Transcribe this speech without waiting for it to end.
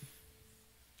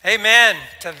Amen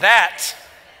to that.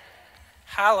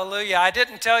 Hallelujah. I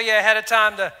didn't tell you ahead of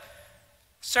time the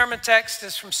sermon text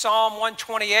is from Psalm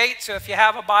 128. So if you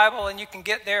have a Bible and you can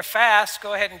get there fast,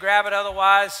 go ahead and grab it.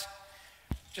 Otherwise,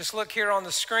 just look here on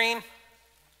the screen.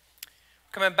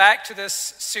 Coming back to this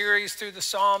series through the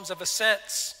Psalms of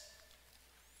Ascents.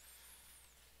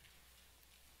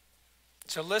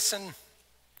 So listen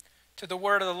to the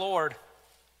word of the Lord.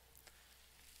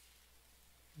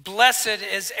 Blessed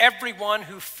is everyone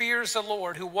who fears the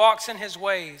Lord, who walks in his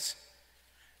ways.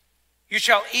 You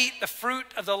shall eat the fruit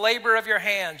of the labor of your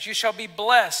hands. You shall be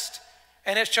blessed,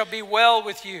 and it shall be well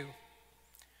with you.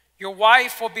 Your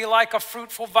wife will be like a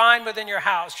fruitful vine within your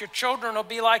house. Your children will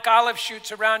be like olive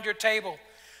shoots around your table.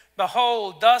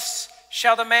 Behold, thus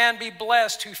shall the man be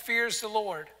blessed who fears the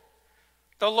Lord.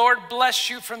 The Lord bless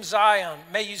you from Zion.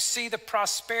 May you see the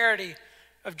prosperity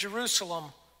of Jerusalem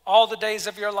all the days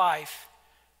of your life.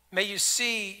 May you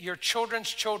see your children's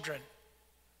children.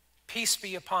 Peace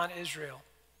be upon Israel.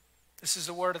 This is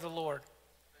the word of the Lord.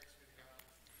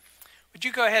 Would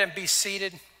you go ahead and be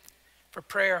seated for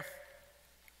prayer?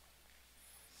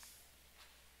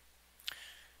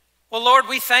 Well, Lord,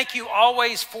 we thank you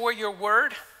always for your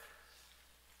word,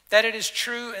 that it is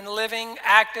true and living,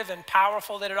 active and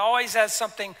powerful, that it always has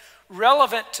something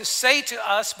relevant to say to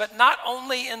us, but not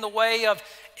only in the way of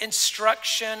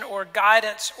instruction or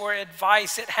guidance or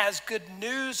advice. It has good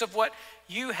news of what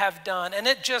you have done, and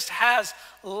it just has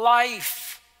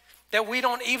life that we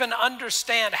don't even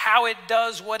understand how it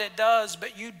does what it does,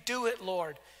 but you do it,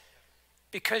 Lord,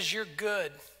 because you're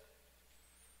good.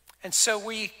 And so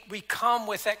we come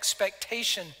with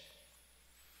expectation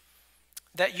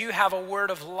that you have a word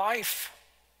of life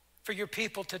for your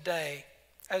people today,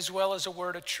 as well as a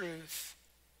word of truth.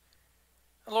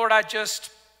 Lord, I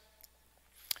just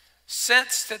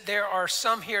sense that there are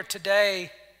some here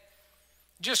today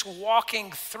just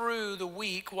walking through the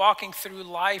week, walking through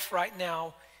life right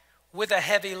now with a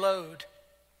heavy load.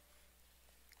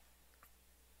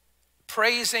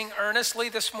 Praising earnestly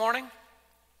this morning,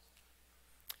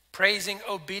 praising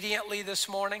obediently this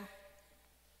morning,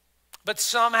 but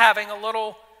some having a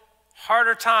little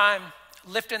harder time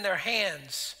lifting their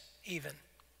hands even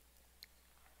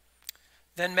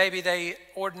than maybe they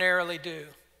ordinarily do.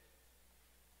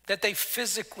 That they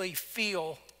physically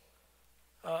feel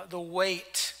the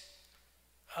weight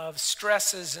of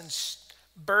stresses and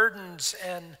burdens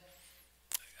and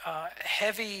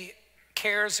heavy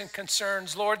cares and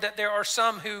concerns. Lord, that there are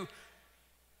some who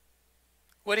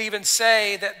would even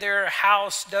say that their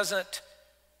house doesn't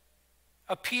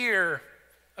appear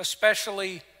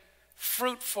especially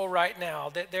fruitful right now,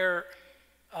 that their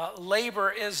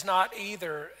labor is not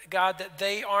either. God, that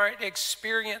they aren't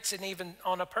experiencing even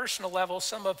on a personal level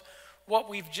some of what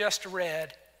we've just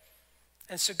read.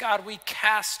 And so God, we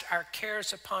cast our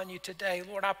cares upon you today.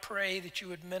 Lord, I pray that you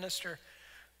would minister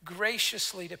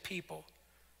graciously to people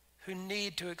who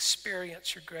need to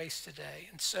experience your grace today.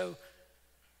 And so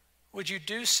would you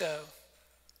do so?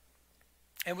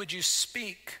 And would you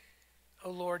speak,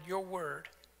 O Lord, your word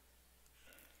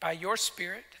by your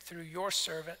Spirit through your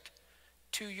servant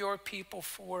to your people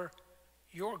for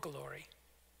your glory.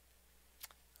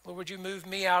 Lord, would you move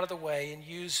me out of the way and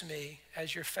use me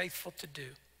as you're faithful to do,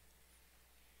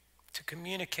 to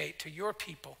communicate to your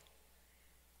people.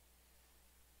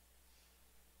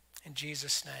 In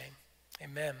Jesus' name,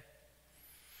 amen.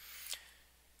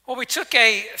 Well, we took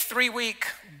a 3-week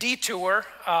detour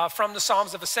from the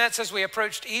Psalms of Ascents as we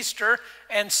approached Easter,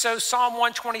 and so Psalm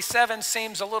 127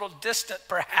 seems a little distant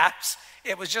perhaps.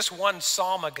 It was just one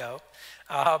psalm ago,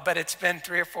 but it's been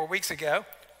 3 or 4 weeks ago.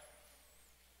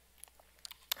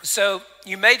 So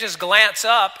you may just glance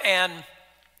up and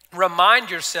remind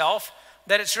yourself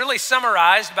that it's really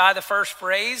summarized by the first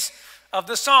phrase of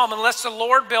the psalm. Unless the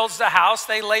Lord builds the house,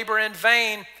 they labor in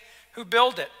vain who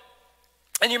build it.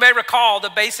 And you may recall the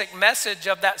basic message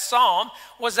of that psalm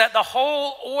was that the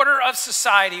whole order of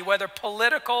society, whether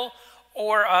political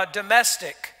or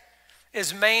domestic,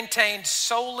 is maintained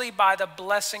solely by the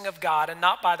blessing of God and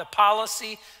not by the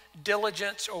policy,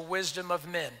 diligence, or wisdom of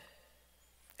men.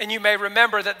 And you may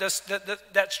remember that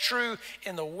that's true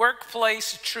in the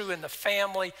workplace, true in the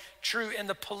family, true in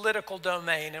the political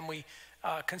domain, and we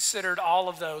considered all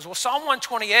of those. Well, Psalm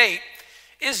 128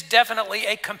 is definitely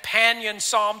a companion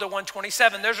psalm to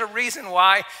 127. There's a reason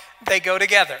why they go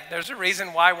together. There's a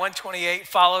reason why 128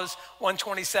 follows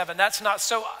 127. That's not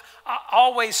so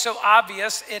always so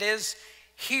obvious. It is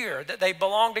here that they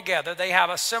belong together. They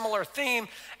have a similar theme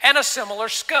and a similar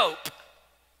scope.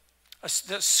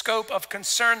 The scope of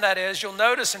concern, that is. You'll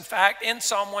notice, in fact, in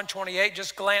Psalm 128,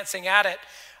 just glancing at it,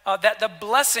 that the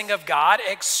blessing of God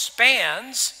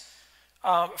expands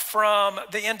from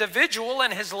the individual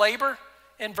and his labor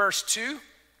in verse 2,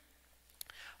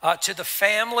 to the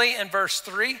family in verse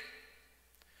 3,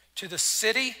 to the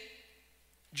city,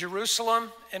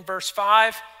 Jerusalem in verse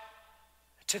 5,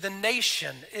 to the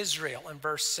nation, Israel in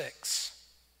verse 6.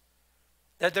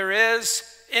 That there is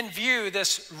in view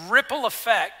this ripple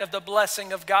effect of the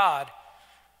blessing of God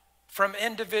from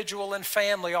individual and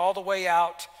family all the way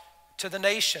out to the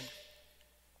nation.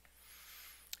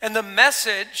 And the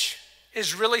message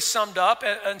is really summed up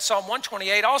in Psalm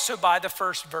 128, also by the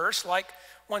first verse, like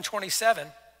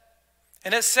 127.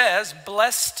 And it says,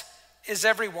 "Blessed is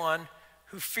everyone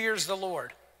who fears the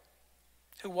Lord,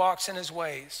 who walks in his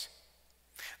ways."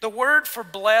 The word for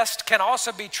blessed can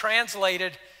also be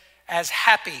translated as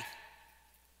happy.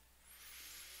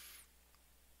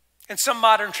 And some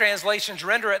modern translations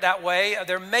render it that way.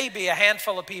 There may be a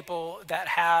handful of people that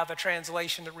have a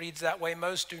translation that reads that way.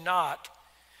 Most do not.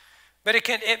 But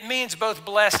it means both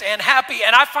blessed and happy.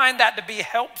 And I find that to be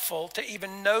helpful to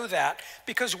even know that,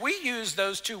 because we use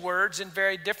those two words in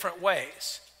very different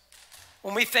ways.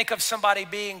 When we think of somebody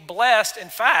being blessed, in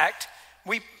fact,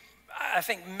 I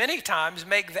think many times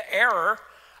make the error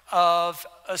of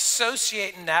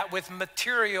associating that with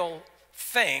material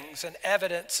things and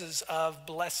evidences of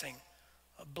blessing.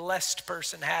 A blessed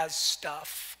person has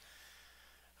stuff,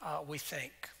 we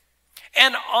think.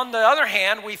 And on the other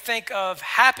hand, we think of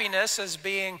happiness as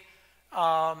being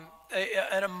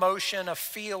an emotion, a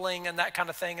feeling, and that kind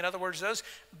of thing. In other words, those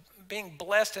being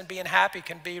blessed and being happy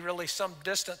can be really some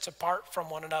distance apart from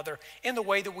one another in the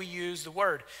way that we use the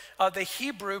word. The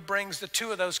Hebrew brings the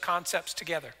two of those concepts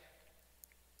together.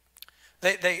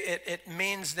 It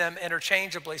means them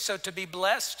interchangeably. So to be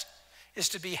blessed is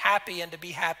to be happy, and to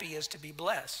be happy is to be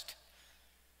blessed.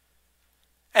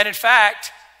 And in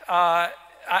fact,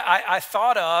 I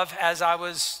thought of, as I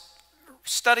was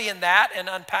studying that and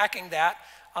unpacking that,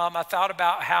 I thought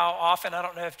about how often, I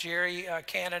don't know if Jerry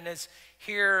Cannon is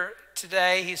here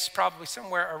today. He's probably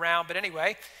somewhere around. But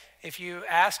anyway, if you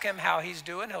ask him how he's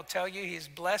doing, he'll tell you he's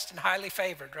blessed and highly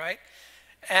favored, right?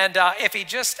 And if he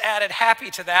just added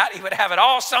happy to that, he would have it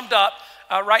all summed up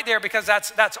right there, because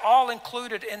that's all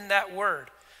included in that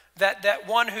word. That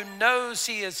one who knows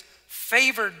he is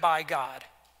favored by God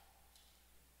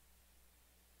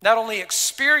not only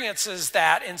experiences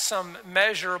that in some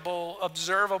measurable,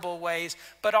 observable ways,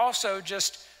 but also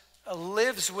just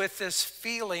lives with this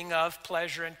feeling of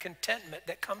pleasure and contentment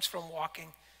that comes from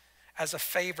walking as a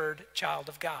favored child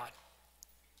of God.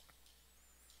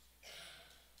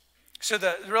 So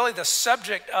really the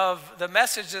subject of the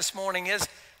message this morning is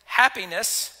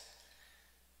happiness,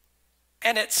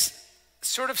 and it's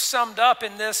sort of summed up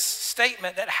in this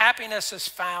statement that happiness is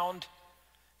found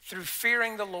through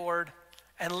fearing the Lord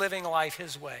and living life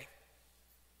his way.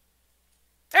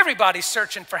 Everybody's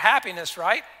searching for happiness,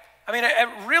 right? I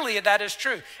mean, really, that is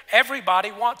true.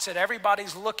 Everybody wants it.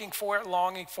 Everybody's looking for it,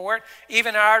 longing for it.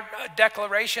 Even our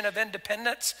Declaration of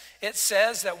Independence, it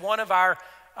says that one of our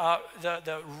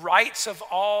the rights of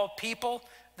all people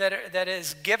that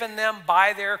is given them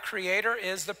by their Creator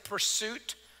is the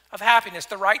pursuit of happiness,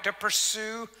 the right to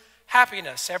pursue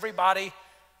happiness. Everybody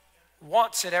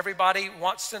wants it. Everybody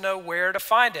wants to know where to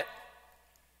find it.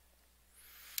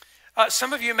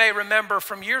 Some of you may remember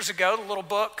from years ago the little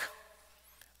book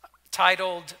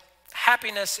titled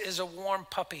 "Happiness is a Warm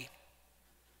Puppy."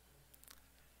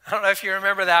 I don't know if you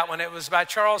remember that one. It was by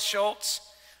Charles Schulz,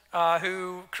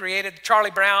 who created Charlie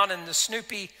Brown and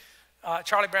Snoopy, all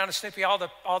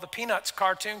the Peanuts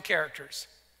cartoon characters.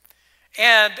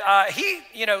 And he,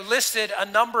 listed a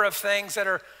number of things that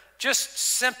are just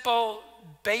simple,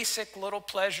 basic little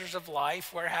pleasures of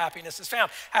life where happiness is found.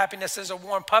 Happiness is a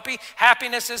warm puppy.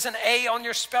 Happiness is an A on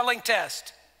your spelling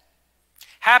test.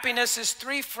 Happiness is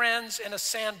 3 friends in a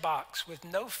sandbox with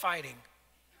no fighting.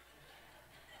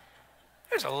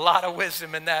 There's a lot of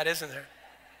wisdom in that, isn't there?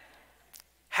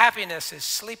 Happiness is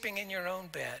sleeping in your own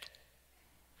bed.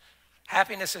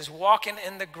 Happiness is walking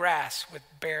in the grass with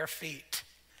bare feet.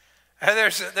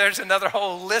 There's another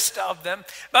whole list of them.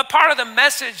 But part of the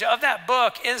message of that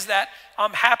book is that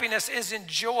happiness is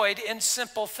enjoyed in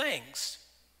simple things.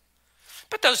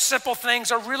 But those simple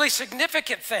things are really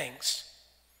significant things.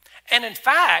 And in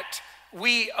fact,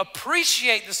 we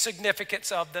appreciate the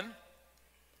significance of them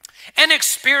and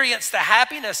experience the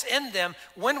happiness in them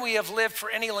when we have lived for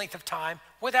any length of time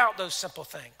without those simple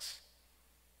things,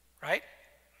 right?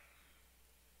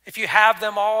 If you have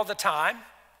them all the time,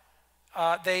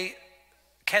 they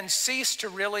can cease to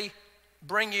really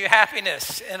bring you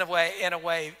happiness in a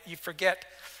way you forget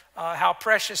how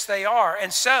precious they are.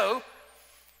 And so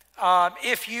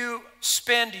if you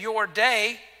spend your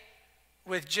day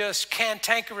with just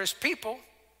cantankerous people,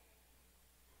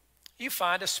 you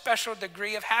find a special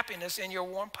degree of happiness in your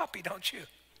warm puppy, don't you?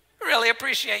 Really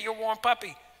appreciate your warm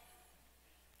puppy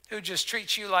who just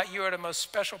treats you like you are the most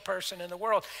special person in the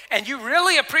world. And you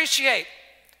really appreciate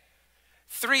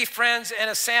 3 friends in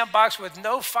a sandbox with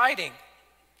no fighting.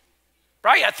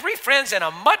 Right? Yeah, 3 friends in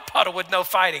a mud puddle with no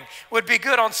fighting would be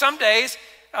good on some days,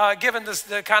 given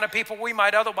the kind of people we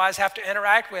might otherwise have to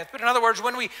interact with. But in other words,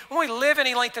 when we live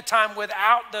any length of time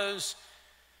without those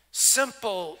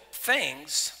simple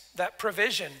things, that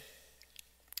provision,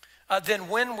 then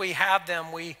when we have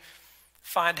them, we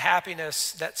find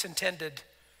happiness that's intended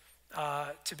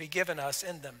to be given us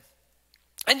in them.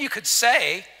 And you could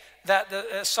say that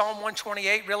the Psalm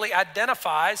 128 really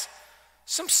identifies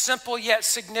some simple yet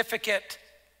significant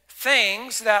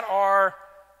things that are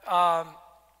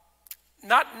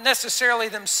not necessarily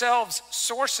themselves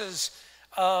sources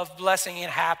of blessing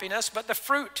and happiness, but the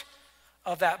fruit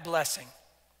of that blessing.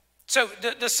 So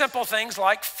the simple things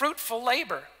like fruitful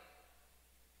labor.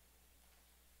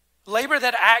 Labor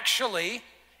that actually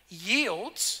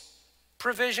yields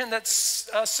provision that's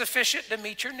sufficient to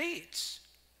meet your needs.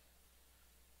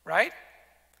 Right?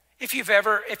 If you've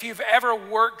ever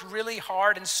worked really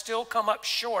hard and still come up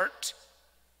short,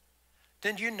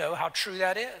 then you know how true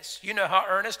that is. You know how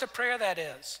earnest a prayer that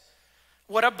is.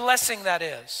 What a blessing that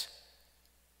is.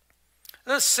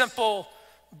 The simple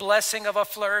blessing of a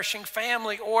flourishing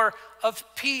family or of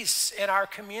peace in our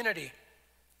community.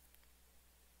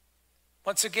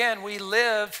 Once again, we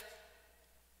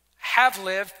have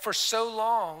lived for so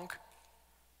long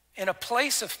in a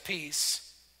place of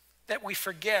peace that we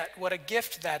forget what a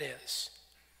gift that is,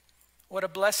 what a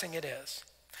blessing it is.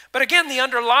 But again, the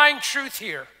underlying truth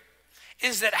here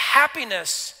is that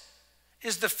happiness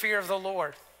is the fear of the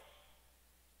Lord.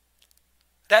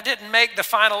 That didn't make the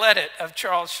final edit of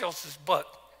Charles Schulz's book.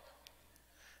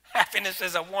 Happiness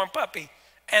is a warm puppy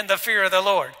and the fear of the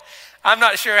Lord. I'm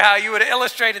not sure how you would have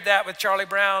illustrated that with Charlie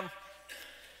Brown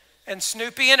and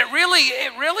Snoopy. And it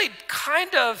really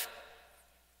kind of,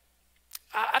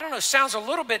 I don't know, sounds a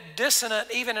little bit dissonant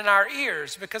even in our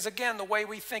ears, because again, the way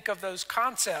we think of those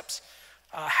concepts,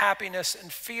 happiness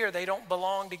and fear, they don't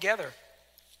belong together.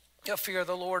 The fear of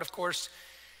the Lord, of course,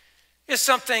 is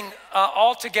something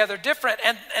altogether different.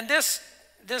 And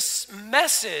this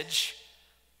message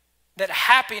that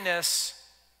happiness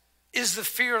is the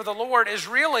fear of the Lord is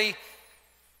really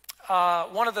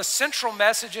one of the central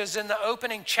messages in the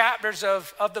opening chapters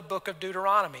of the book of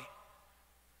Deuteronomy.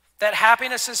 That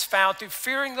happiness is found through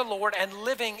fearing the Lord and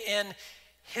living in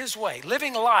His way,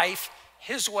 living life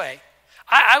His way.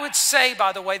 I would say,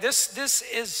 by the way, this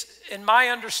is, in my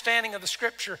understanding of the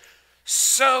Scripture,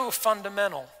 so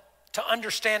fundamental to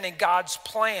understanding God's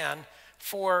plan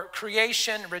for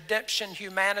creation, redemption,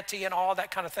 humanity, and all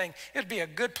that kind of thing. It'd be a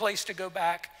good place to go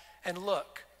back and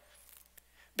look.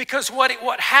 Because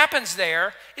what happens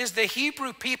there is the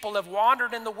Hebrew people have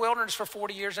wandered in the wilderness for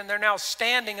 40 years, and they're now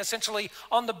standing essentially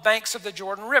on the banks of the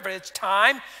Jordan River. It's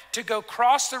time to go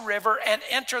cross the river and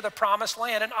enter the promised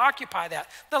land and occupy that.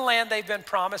 The land they've been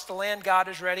promised, the land God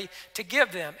is ready to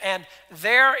give them. And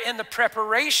they're in the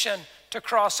preparation to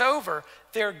cross over.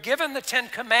 They're given the 10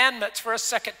 Commandments for a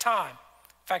second time.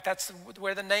 In fact, that's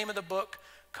where the name of the book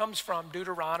comes from.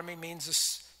 Deuteronomy means the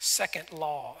second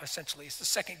law, essentially. It's the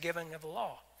second giving of the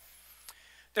law.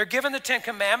 They're given the 10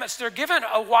 Commandments. They're given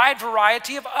a wide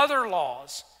variety of other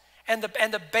laws. And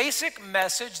the basic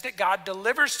message that God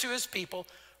delivers to His people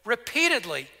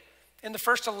repeatedly in the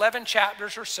first 11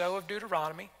 chapters or so of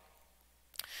Deuteronomy.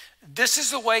 This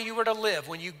is the way you are to live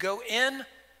when you go in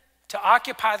to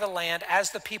occupy the land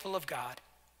as the people of God.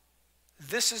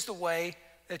 This is the way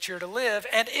that you're to live.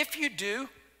 And if you do,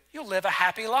 you'll live a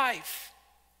happy life.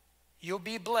 You'll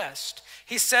be blessed.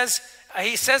 He says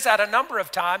that a number of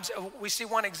times. We see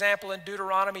one example in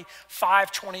Deuteronomy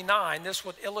 5:29. This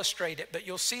would illustrate it, but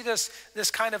you'll see this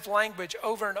kind of language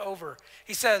over and over.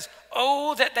 He says,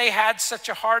 "Oh, that they had such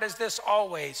a heart as this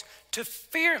always, to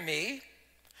fear me,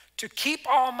 to keep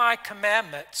all my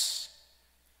commandments,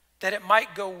 that it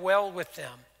might go well with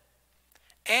them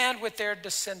and with their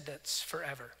descendants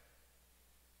forever."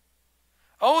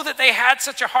 Oh, that they had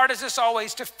such a heart as this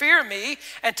always, to fear me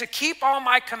and to keep all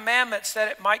my commandments, that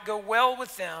it might go well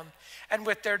with them and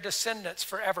with their descendants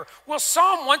forever. Well,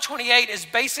 Psalm 128 is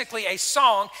basically a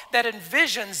song that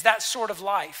envisions that sort of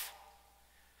life.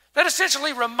 That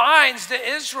essentially reminds the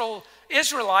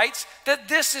Israelites that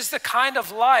this is the kind of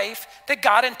life that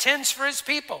God intends for His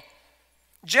people.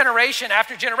 Generation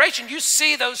after generation, you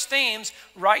see those themes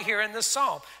right here in this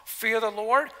psalm. Fear the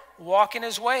Lord, walk in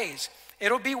His ways.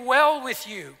 It'll be well with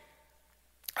you.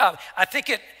 I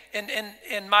think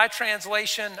in my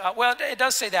translation, well, it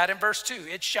does say that in verse 2.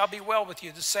 It shall be well with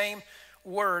you. The same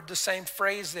word, the same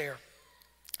phrase there.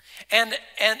 And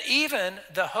even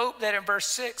the hope that in verse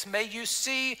 6, may you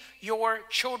see your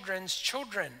children's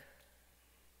children.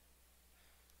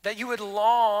 That you would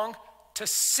long to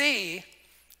see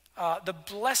the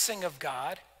blessing of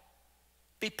God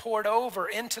be poured over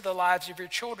into the lives of your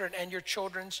children and your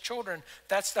children's children.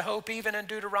 That's the hope even in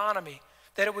Deuteronomy,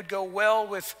 that it would go well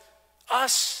with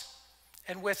us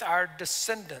and with our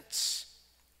descendants.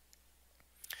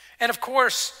 And of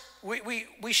course,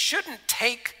 we shouldn't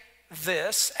take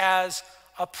this as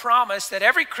a promise that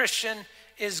every Christian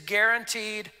is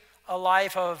guaranteed a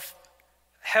life of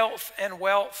health and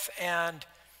wealth and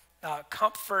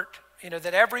comfort,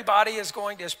 that everybody is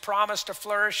promised a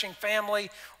flourishing family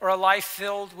or a life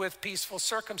filled with peaceful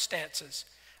circumstances.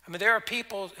 I mean, there are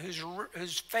people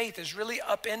whose faith is really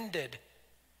upended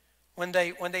when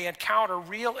they encounter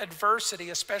real adversity,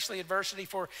 especially adversity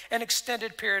for an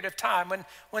extended period of time,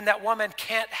 when that woman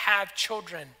can't have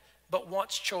children but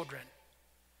wants children.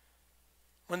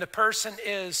 When the person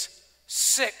is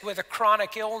sick with a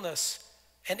chronic illness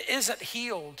and isn't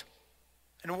healed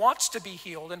and wants to be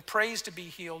healed and prays to be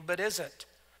healed but isn't.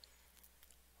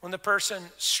 When the person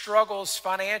struggles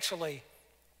financially.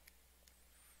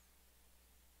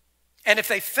 And if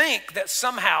they think that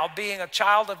somehow being a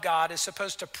child of God is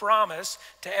supposed to promise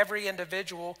to every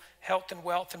individual health and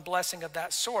wealth and blessing of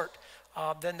that sort,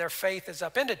 then their faith is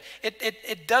upended.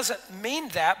 It doesn't mean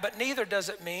that, but neither does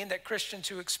it mean that Christians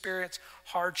who experience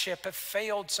hardship have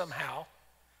failed somehow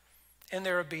in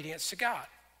their obedience to God.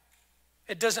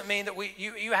 It doesn't mean that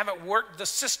you haven't worked the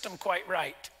system quite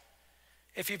right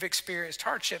if you've experienced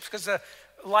hardships. Because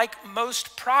like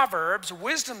most proverbs,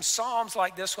 wisdom psalms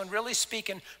like this one really speak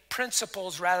in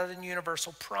principles rather than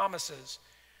universal promises.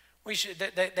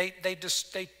 They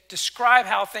describe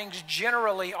how things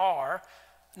generally are,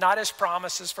 not as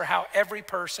promises for how every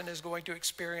person is going to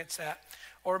experience that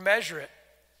or measure it.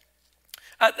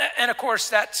 And of course,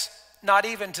 that's not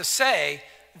even to say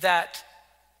that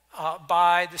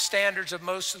by the standards of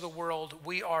most of the world,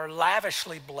 we are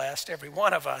lavishly blessed, every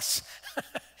one of us,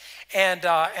 and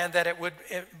that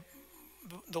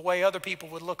the way other people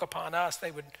would look upon us,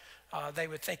 they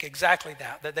would think exactly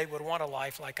that they would want a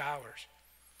life like ours.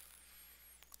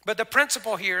 But the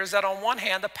principle here is that on one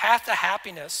hand, the path to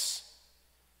happiness,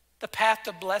 the path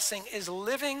to blessing is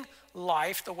living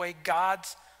life the way God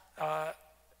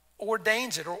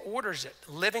ordains it or orders it,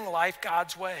 living life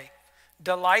God's way,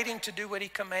 delighting to do what he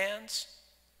commands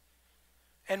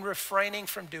and refraining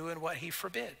from doing what he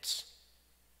forbids.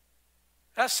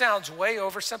 That sounds way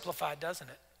oversimplified, doesn't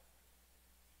it?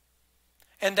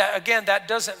 And that, again, that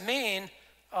doesn't mean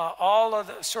all of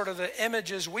the sort of the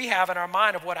images we have in our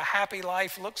mind of what a happy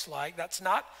life looks like. That's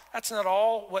not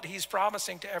all what he's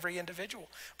promising to every individual.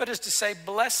 But is to say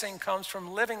blessing comes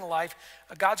from living life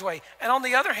God's way. And on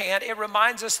the other hand, it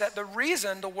reminds us that the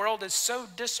reason the world is so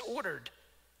disordered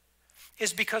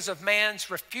is because of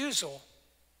man's refusal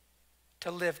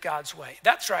to live God's way.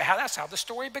 That's right. That's how the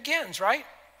story begins, right?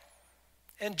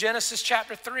 In Genesis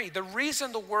chapter 3, the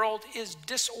reason the world is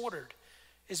disordered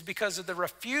is because of the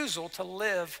refusal to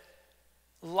live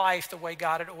life the way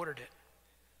God had ordered it.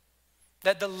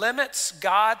 That the limits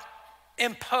God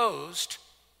imposed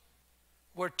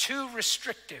were too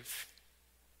restrictive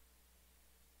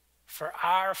for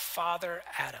our father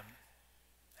Adam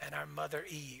and our mother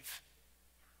Eve.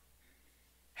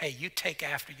 Hey, you take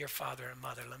after your father and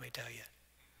mother, let me tell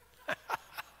you.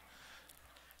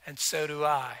 And so do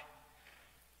I.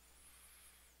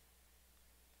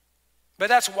 But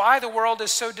that's why the world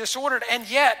is so disordered. And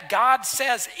yet, God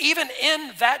says, even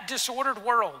in that disordered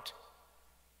world,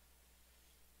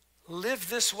 live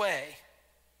this way,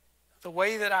 the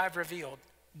way that I've revealed.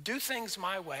 Do things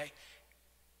my way,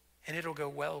 and it'll go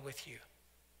well with you.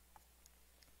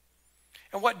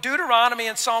 And what Deuteronomy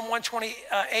and Psalm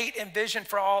 128 envision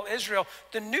for all Israel,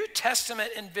 the New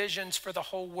Testament envisions for the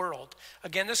whole world.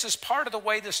 Again, this is part of the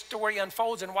way the story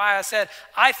unfolds and why I said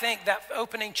I think that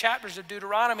opening chapters of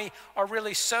Deuteronomy are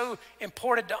really so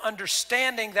important to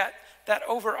understanding that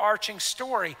overarching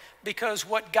story. Because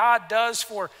what God does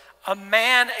for a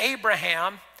man,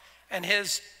 Abraham, and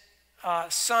his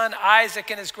son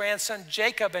Isaac and his grandson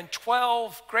Jacob and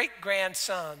 12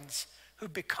 great-grandsons who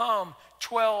become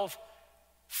 12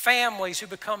 families, who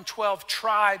become 12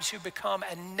 tribes, who become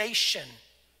a nation.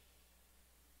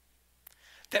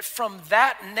 That from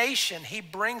that nation, he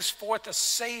brings forth a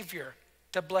Savior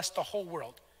to bless the whole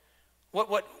world.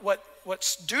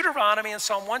 What's Deuteronomy and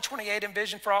Psalm 128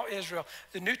 envision for all Israel,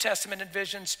 the New Testament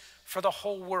envisions for the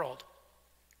whole world.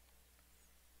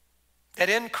 That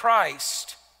in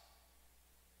Christ,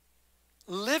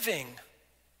 living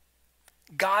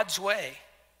God's way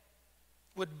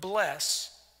would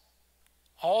bless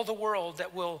all the world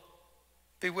that will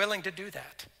be willing to do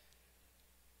that.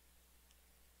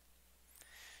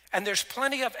 And there's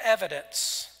plenty of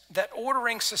evidence that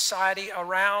ordering society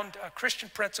around Christian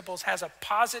principles has a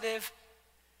positive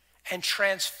and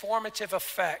transformative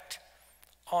effect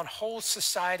on whole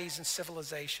societies and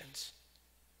civilizations.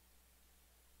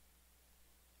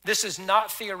 This is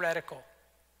not theoretical.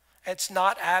 It's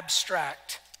not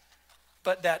abstract,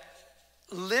 but that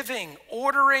living,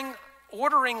 ordering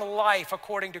life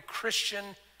according to Christian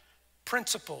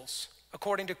principles,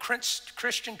 according to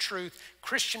Christian truth,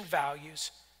 Christian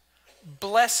values,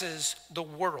 blesses the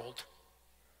world.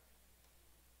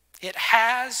 It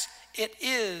has, it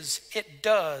is, it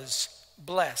does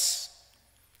bless.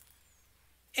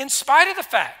 In spite of the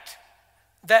fact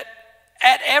that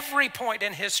at every point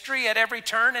in history, at every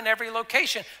turn, in every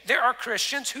location, there are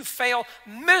Christians who fail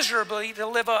miserably to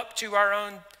live up to our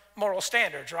own moral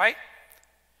standards, right?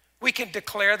 We can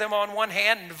declare them on one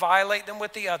hand and violate them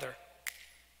with the other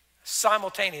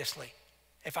simultaneously.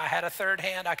 If I had a third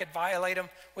hand, I could violate them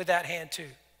with that hand too.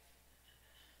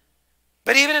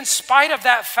 But even in spite of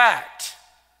that fact,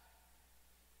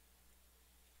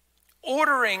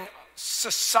 ordering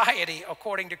society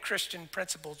according to Christian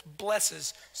principles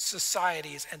blesses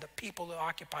societies and the people who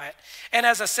occupy it. And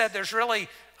as I said, there's really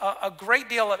a great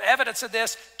deal of evidence of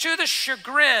this, to the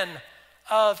chagrin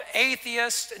of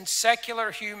atheists and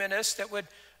secular humanists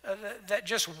that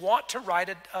just want to write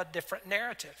a different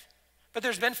narrative. But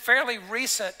there's been fairly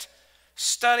recent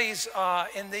studies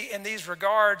in these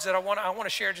regards that I want to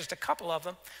share just a couple of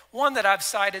them. One that I've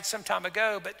cited some time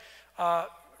ago, but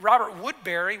Robert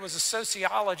Woodbury was a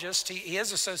sociologist. He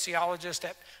is a sociologist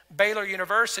at Baylor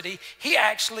University. He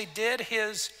actually did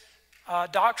his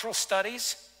doctoral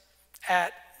studies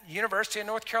at University of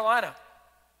North Carolina,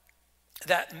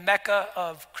 that mecca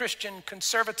of Christian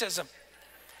conservatism.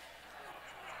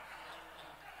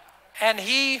 And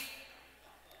he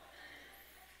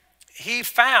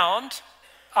found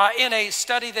in a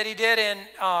study that he did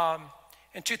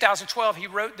in 2012, he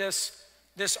wrote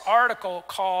this article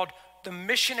called "The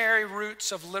Missionary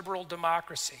Roots of Liberal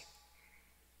Democracy."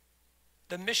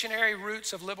 The missionary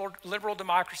roots of liberal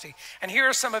democracy. And here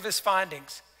are some of his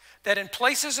findings. That in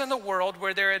places in the world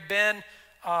where there had been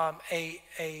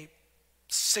a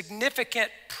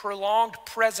significant, prolonged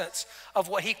presence of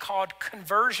what he called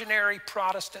conversionary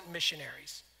Protestant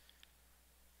missionaries.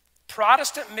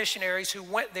 Protestant missionaries who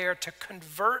went there to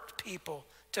convert people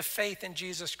to faith in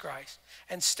Jesus Christ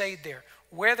and stayed there.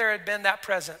 Where there had been that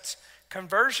presence,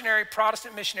 conversionary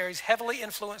Protestant missionaries heavily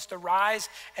influenced the rise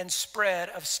and spread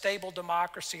of stable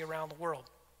democracy around the world.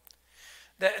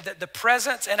 The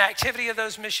presence and activity of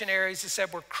those missionaries, it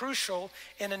said, were crucial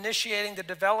in initiating the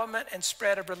development and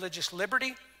spread of religious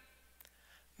liberty,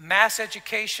 mass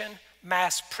education,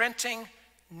 mass printing,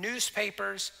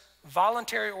 newspapers,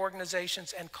 voluntary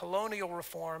organizations, and colonial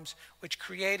reforms, which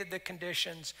created the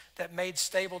conditions that made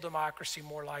stable democracy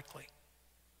more likely.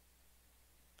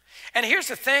 And here's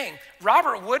the thing,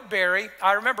 Robert Woodbury,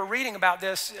 I remember reading about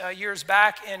this years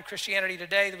back in Christianity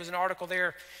Today. There was an article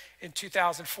there in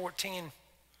 2014.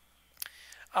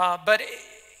 But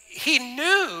he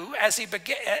knew as he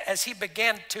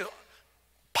began to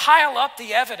pile up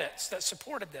the evidence that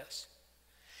supported this,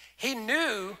 he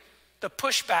knew the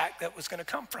pushback that was going to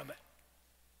come from it.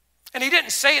 And he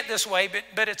didn't say it this way,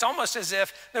 but it's almost as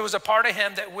if there was a part of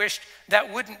him that wished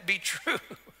that wouldn't be true,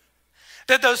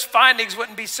 that those findings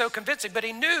wouldn't be so convincing. But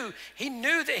he knew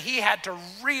that he had to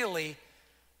really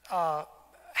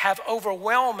have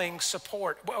overwhelming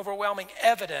support, overwhelming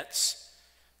evidence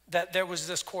that there was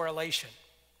this correlation.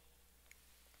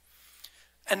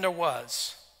 And there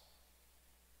was.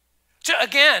 So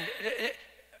again,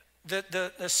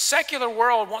 the secular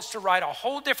world wants to write a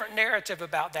whole different narrative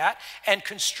about that and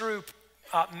construe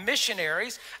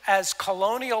missionaries as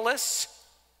colonialists,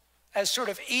 as sort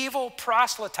of evil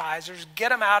proselytizers. Get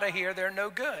them out of here, they're no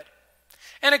good.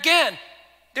 And again,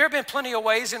 there have been plenty of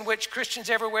ways in which Christians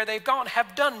everywhere they've gone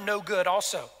have done no good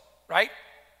also, right?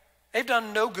 They've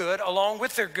done no good along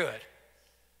with their good.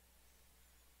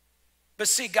 But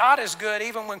see, God is good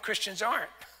even when Christians aren't.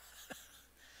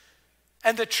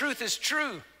 And the truth is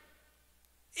true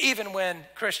even when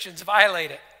Christians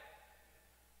violate it.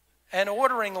 And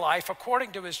ordering life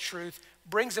according to his truth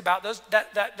brings about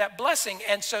that blessing.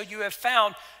 And so you have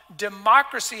found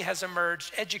democracy has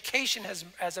emerged, education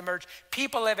has emerged.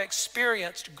 People have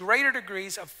experienced greater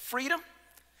degrees of freedom,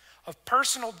 of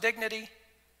personal dignity,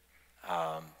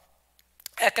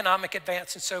 economic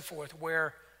advance, and so forth,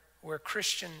 where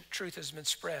Christian truth has been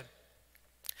spread.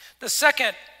 The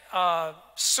second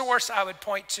source I would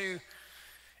point to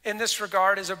in this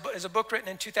regard is a book written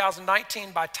in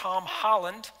 2019 by Tom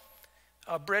Holland,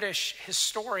 a British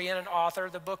historian and author.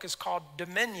 The book is called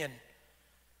Dominion: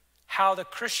 How the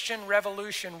Christian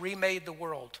Revolution Remade the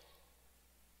World.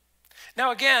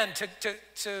 Now again,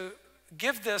 to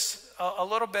give this a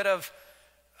little bit of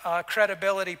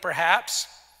credibility perhaps,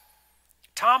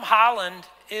 Tom Holland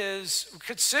is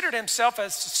considered himself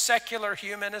as a secular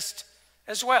humanist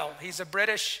as well. He's a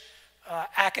British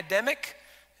academic,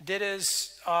 did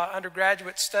his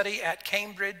undergraduate study at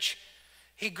Cambridge.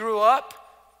 He grew up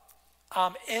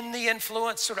in the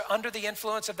influence, sort of under the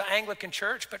influence of the Anglican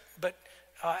Church, but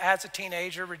as a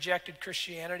teenager rejected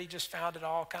Christianity, just found it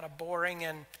all kind of boring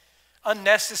and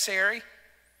unnecessary.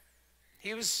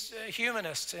 He was a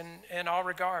humanist in all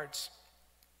regards.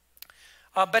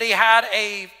 But he had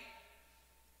a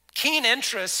keen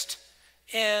interest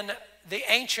in the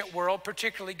ancient world,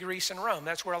 particularly Greece and Rome.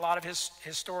 That's where a lot of his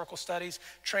historical studies,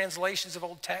 translations of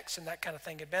old texts and that kind of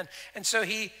thing had been. And so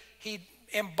he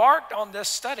embarked on this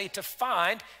study to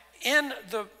find in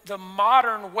the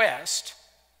modern West,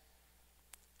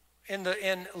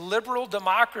 in liberal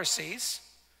democracies,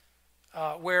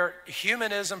 where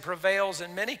humanism prevails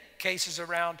in many cases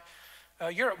around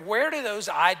Europe, where do those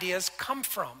ideas come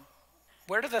from?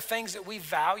 Where do the things that we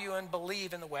value and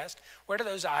believe in the West, where do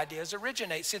those ideas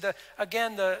originate? See, the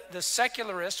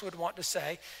secularists would want to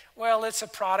say, well, it's a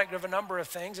product of a number of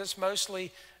things. It's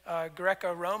mostly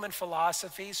Greco-Roman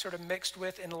philosophy sort of mixed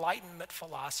with Enlightenment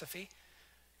philosophy.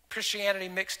 Christianity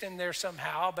mixed in there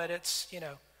somehow, but it's,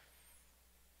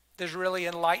 there's really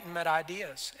Enlightenment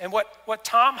ideas. And what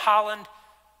Tom Holland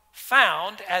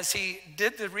found as he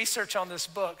did the research on this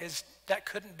book is that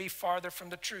couldn't be farther from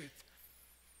the truth.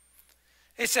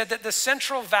 He said that the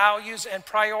central values and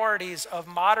priorities of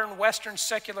modern Western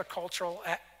secular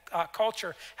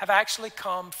culture have actually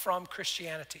come from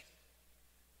Christianity.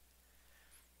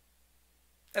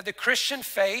 That the Christian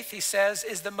faith, he says,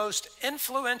 is the most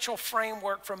influential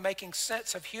framework for making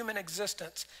sense of human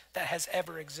existence that has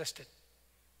ever existed.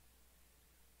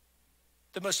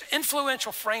 The most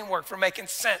influential framework for making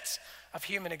sense of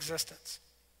human existence.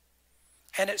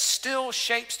 And it still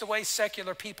shapes the way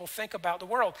secular people think about the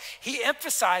world. He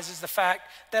emphasizes the fact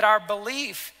that our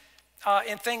belief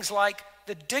in things like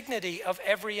the dignity of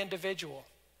every individual,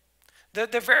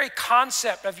 the very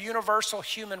concept of universal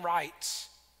human rights,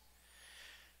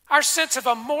 our sense of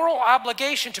a moral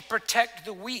obligation to protect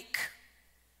the weak,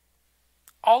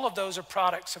 all of those are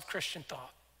products of Christian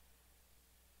thought.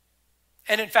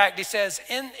 And in fact, he says,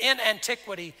 in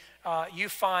antiquity, you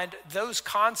find those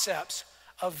concepts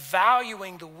of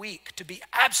valuing the weak to be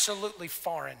absolutely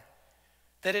foreign,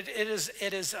 that it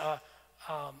is a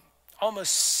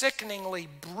almost sickeningly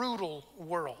brutal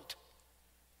world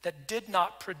that did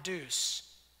not produce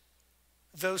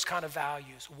those kind of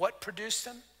values. What produced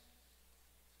them?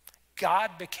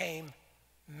 God became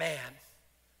man.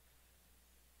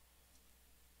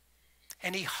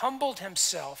 And he humbled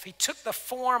himself. He took the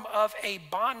form of a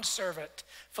bondservant,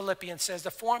 Philippians says,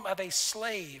 the form of a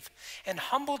slave, and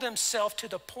humbled himself to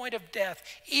the point of death,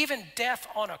 even death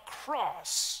on a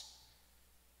cross.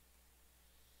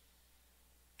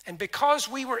 And because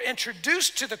we were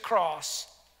introduced to the cross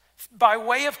by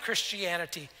way of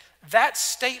Christianity, that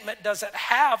statement doesn't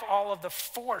have all of the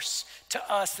force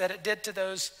to us that it did to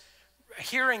those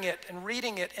hearing it and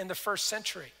reading it in the first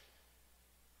century.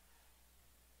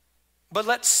 But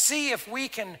let's see if we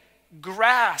can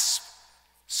grasp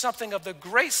something of the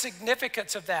great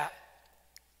significance of that.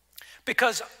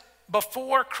 Because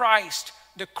before Christ,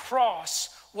 the cross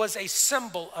was a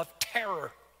symbol of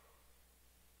terror.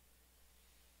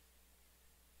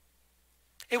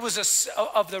 It was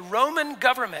of the Roman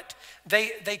government.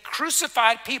 They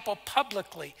crucified people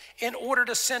publicly in order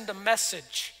to send a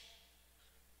message.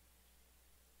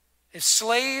 If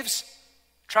slaves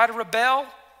try to rebel,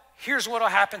 here's what will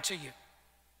happen to you.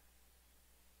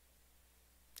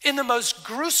 In the most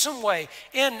gruesome way,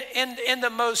 in the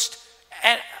most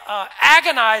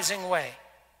agonizing way,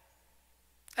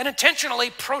 an intentionally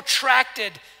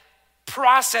protracted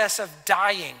process of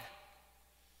dying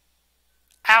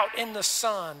out in the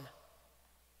sun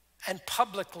and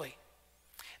publicly.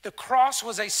 The cross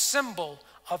was a symbol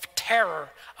of terror,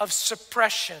 of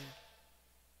suppression,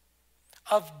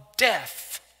 of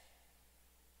death.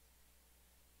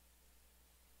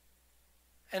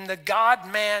 And the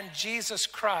God-man, Jesus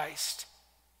Christ,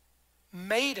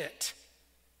 made it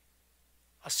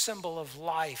a symbol of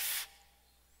life,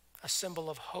 a symbol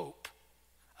of hope,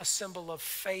 a symbol of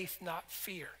faith, not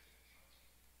fear.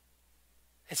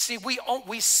 And see,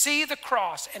 we see the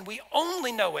cross, and we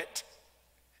only know it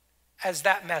as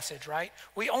that message, right?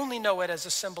 We only know it as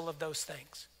a symbol of those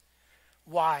things.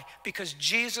 Why? Because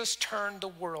Jesus turned the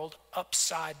world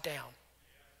upside down.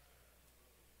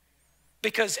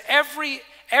 Because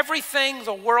everything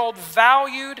the world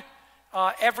valued,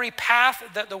 every path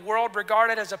that the world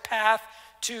regarded as a path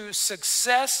to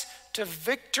success, to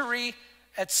victory,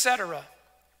 etc.,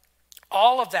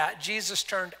 all of that Jesus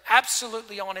turned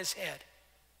absolutely on his head.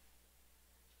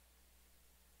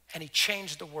 And he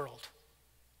changed the world.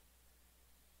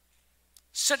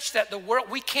 Such that the world,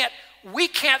 we can't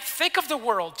think of the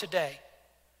world today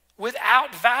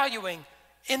without valuing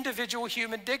individual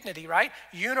human dignity, right?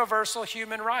 Universal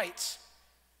human rights.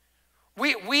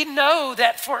 We know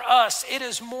that for us, it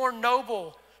is more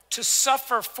noble to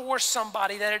suffer for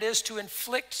somebody than it is to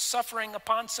inflict suffering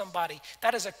upon somebody.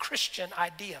 That is a Christian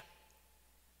idea.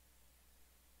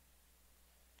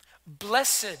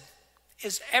 Blessed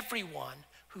is everyone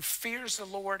who fears the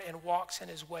Lord and walks in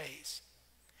his ways.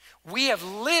 We have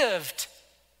lived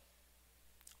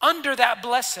under that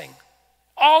blessing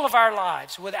all of our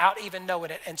lives without even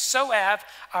knowing it. And so have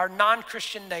our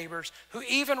non-Christian neighbors who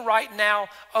even right now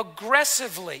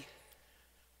aggressively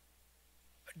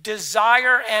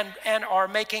desire and are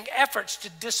making efforts to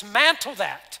dismantle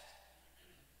that,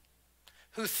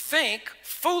 who think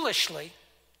foolishly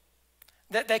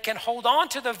that they can hold on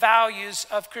to the values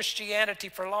of Christianity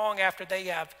for long after they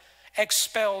have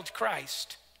expelled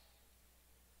Christ.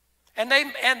 And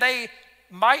they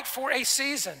might for a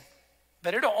season,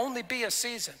 but it'll only be a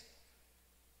season.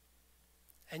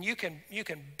 And you can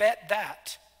bet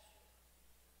that.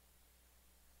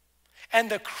 And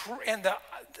the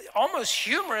almost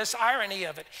humorous irony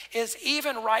of it is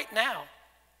even right now,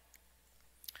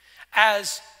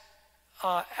 as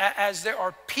there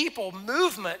are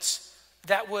movements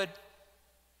that would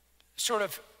sort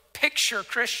of picture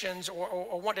Christians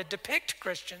or want to depict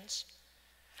Christians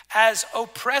as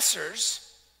oppressors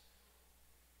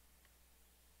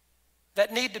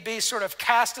that need to be sort of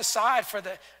cast aside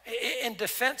in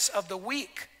defense of the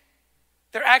weak.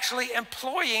 They're actually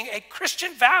employing a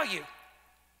Christian value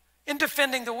in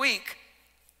defending the weak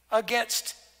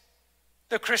against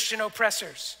the Christian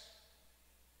oppressors.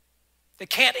 They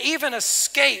can't even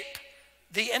escape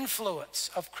the influence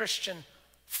of Christian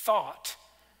thought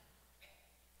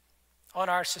on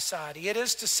our society. It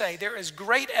is to say, there is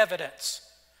great evidence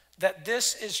that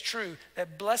this is true,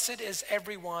 that blessed is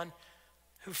everyone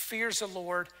who fears the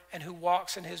Lord and who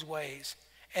walks in his ways.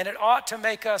 And it ought to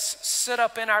make us sit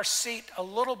up in our seat a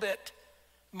little bit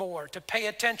more, to pay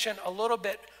attention a little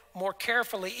bit more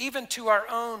carefully, even to our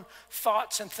own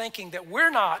thoughts and thinking, that we're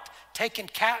not taken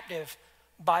captive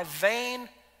by vain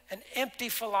and empty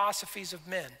philosophies of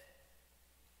men.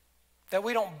 That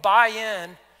we don't buy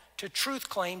in to truth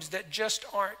claims that just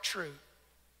aren't true.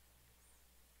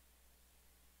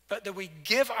 But that we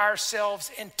give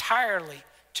ourselves entirely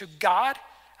to God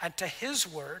and to his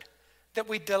word, that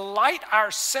we delight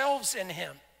ourselves in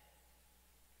him,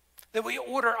 that we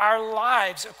order our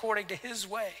lives according to his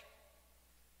way,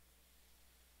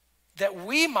 that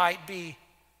we might be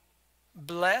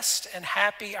blessed and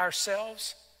happy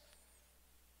ourselves,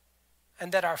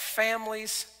 and that our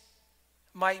families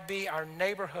might be, our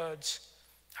neighborhoods,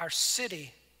 our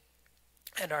city,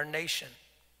 and our nation.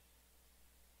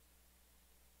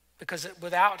 Because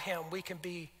without him, we can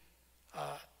be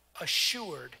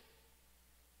assured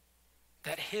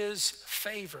that his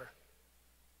favor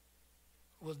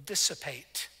will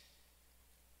dissipate.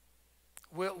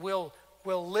 We'll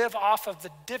live off of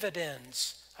the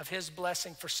dividends of his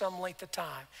blessing for some length of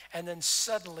time, and then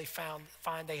suddenly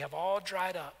find they have all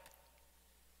dried up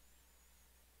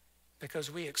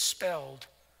because we expelled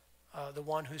the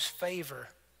one whose favor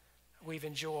we've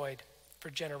enjoyed for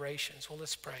generations. Well,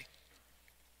 let's pray.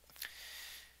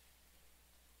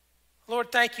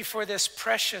 Lord, thank you for this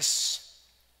precious,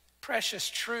 precious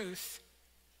truth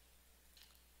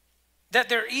that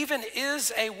there even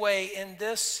is a way in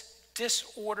this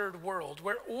disordered world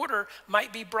where order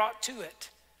might be brought to it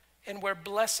and where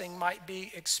blessing might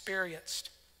be experienced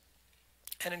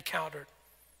and encountered.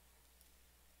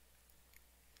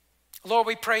 Lord,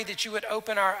 we pray that you would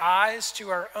open our eyes to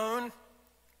our own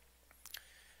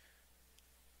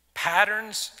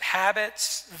patterns,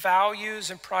 habits, values,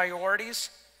 and priorities,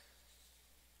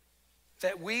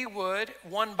 that we would,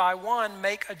 one by one,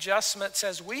 make adjustments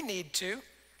as we need to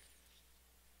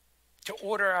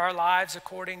order our lives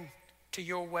according to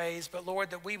your ways. But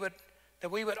Lord, that we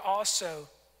would also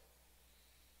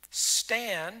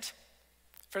stand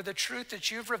for the truth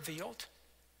that you've revealed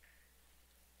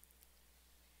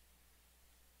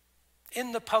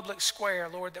in the public square,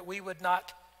 Lord, that we would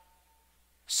not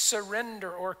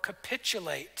surrender or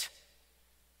capitulate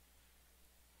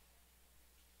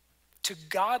to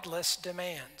godless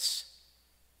demands.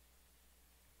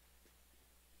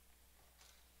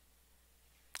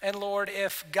 And Lord,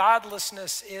 if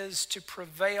godlessness is to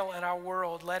prevail in our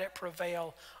world, let it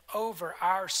prevail over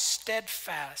our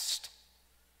steadfast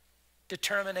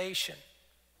determination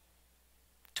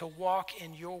to walk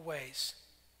in your ways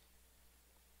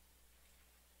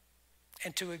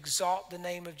and to exalt the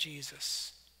name of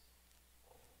Jesus.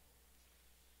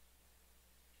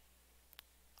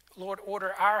 Lord,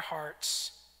 order our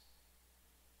hearts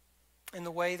in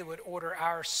the way that would order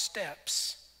our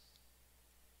steps,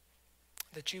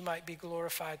 that you might be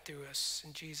glorified through us.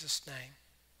 In Jesus' name,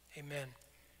 amen.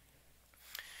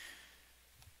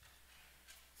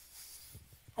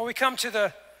 Well, we come to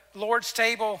the Lord's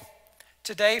table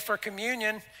today for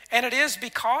communion, and it is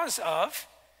because of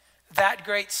that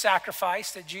great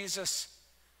sacrifice that Jesus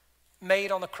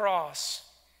made on the cross,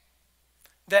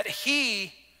 that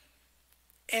he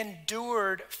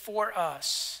endured for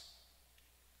us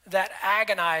that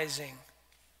agonizing,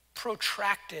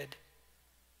 protracted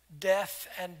death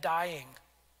and dying,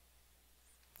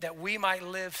 that we might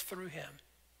live through him.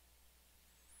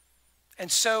 And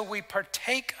so we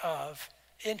partake of,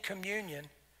 in communion,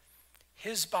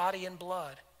 his body and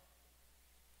blood.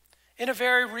 In a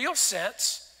very real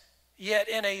sense, yet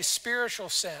in a spiritual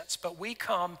sense, but we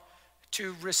come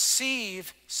to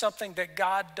receive something that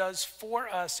God does for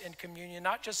us in communion,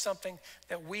 not just something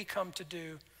that we come to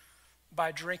do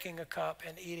by drinking a cup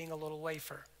and eating a little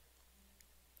wafer.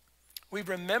 We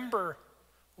remember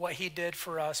what he did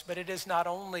for us, but it is not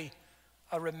only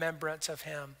a remembrance of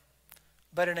him,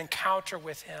 but an encounter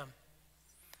with him,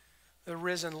 the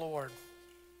risen Lord.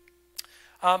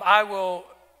 I will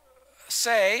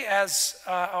say, as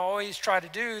I always try to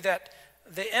do, that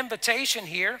the invitation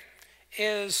here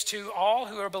is to all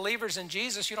who are believers in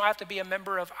Jesus. You don't have to be a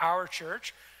member of our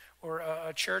church or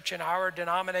a church in our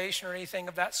denomination or anything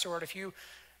of that sort. If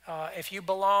you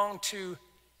belong to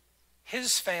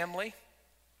his family,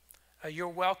 you're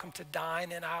welcome to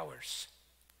dine in ours.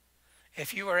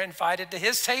 If you are invited to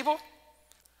his table,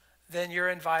 then you're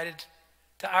invited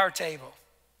to our table.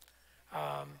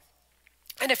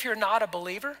 And if you're not a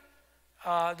believer,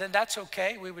 then that's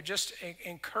okay. We would just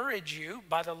encourage you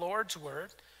by the Lord's word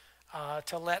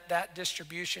to let that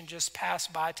distribution just pass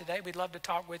by today. We'd love to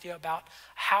talk with you about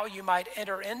how you might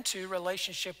enter into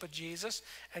relationship with Jesus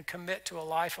and commit to a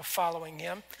life of following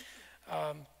him.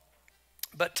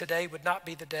 But today would not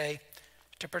be the day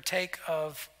to partake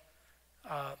of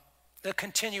the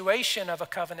continuation of a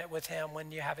covenant with him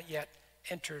when you haven't yet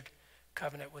entered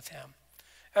covenant with him.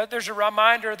 There's a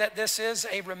reminder that this is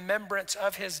a remembrance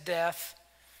of his death,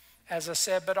 as I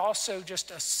said, but also just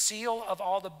a seal of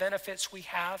all the benefits we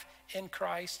have in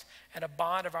Christ and a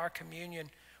bond of our communion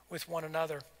with one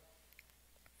another.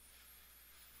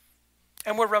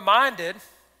 And we're reminded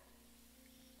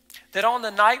that on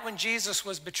the night when Jesus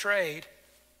was betrayed,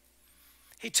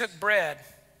 he took bread.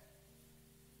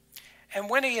 And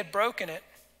when he had broken it,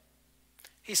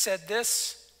 he said,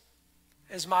 "This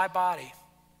is my body,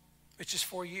 which is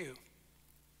for you.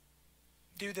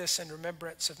 Do this in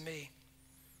remembrance of me."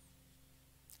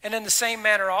 And in the same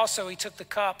manner also he took the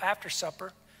cup after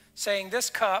supper, saying, "This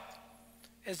cup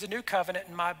is the new covenant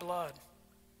in my blood.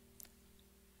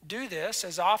 Do this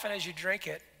as often as you drink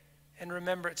it in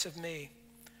remembrance of me.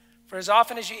 For as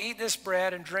often as you eat this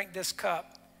bread and drink this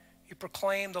cup, you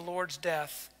proclaim the Lord's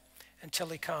death until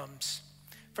he comes."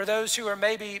 For those who are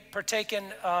maybe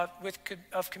partaking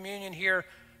of communion here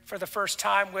for the first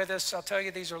time with us, I'll tell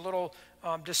you these are little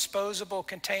disposable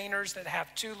containers that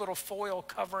have two little foil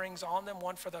coverings on them,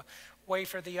 one for the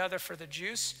wafer, the other for the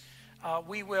juice.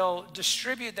 We will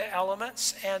distribute the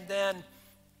elements and then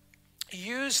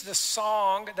use the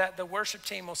song that the worship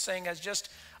team will sing as just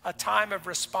a time of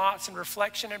response and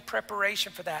reflection and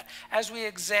preparation for that as we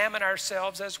examine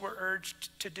ourselves as we're urged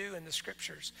to do in the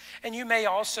scriptures. And you may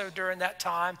also during that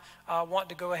time want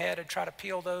to go ahead and try to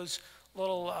peel those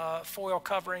little foil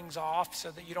coverings off so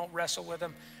that you don't wrestle with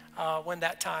them when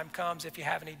that time comes if you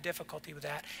have any difficulty with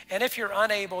that. And if you're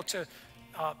unable to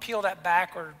peel that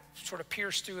back or sort of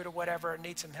pierce through it or whatever and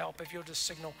need some help, if you'll just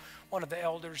signal one of the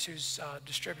elders who's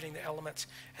distributing the elements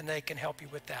and they can help you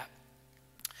with that.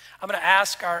 I'm going to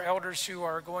ask our elders who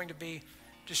are going to be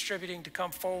distributing to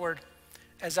come forward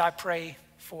as I pray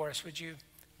for us. Would you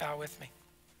bow with me?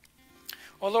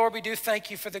 Well, Lord, we do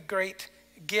thank you for the great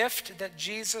gift that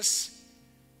Jesus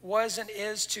was and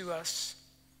is to us.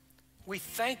 We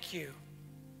thank you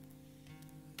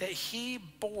that he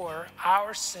bore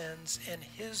our sins in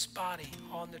his body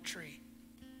on the tree.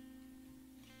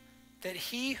 That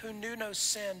he who knew no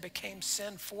sin became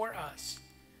sin for us,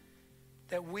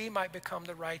 that we might become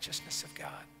the righteousness of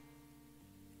God.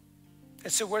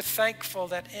 And so we're thankful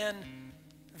that in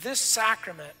this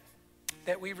sacrament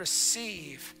that we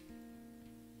receive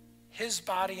his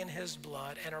body and his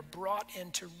blood and are brought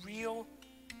into real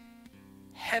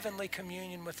heavenly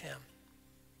communion with him.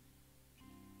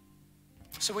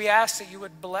 So we ask that you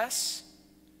would bless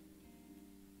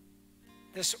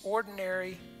this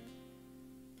ordinary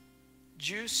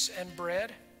juice and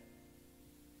bread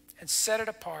and set it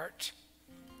apart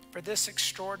for this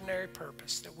extraordinary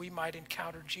purpose, that we might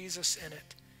encounter Jesus in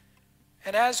it.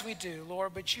 And as we do,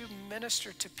 Lord, would you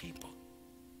minister to people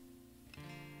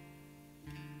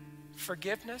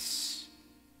forgiveness,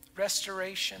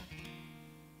 restoration,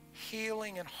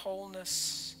 healing, and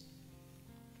wholeness.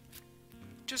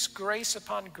 Just grace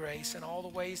upon grace in all the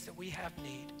ways that we have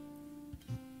need.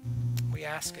 We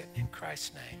ask it in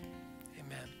Christ's name.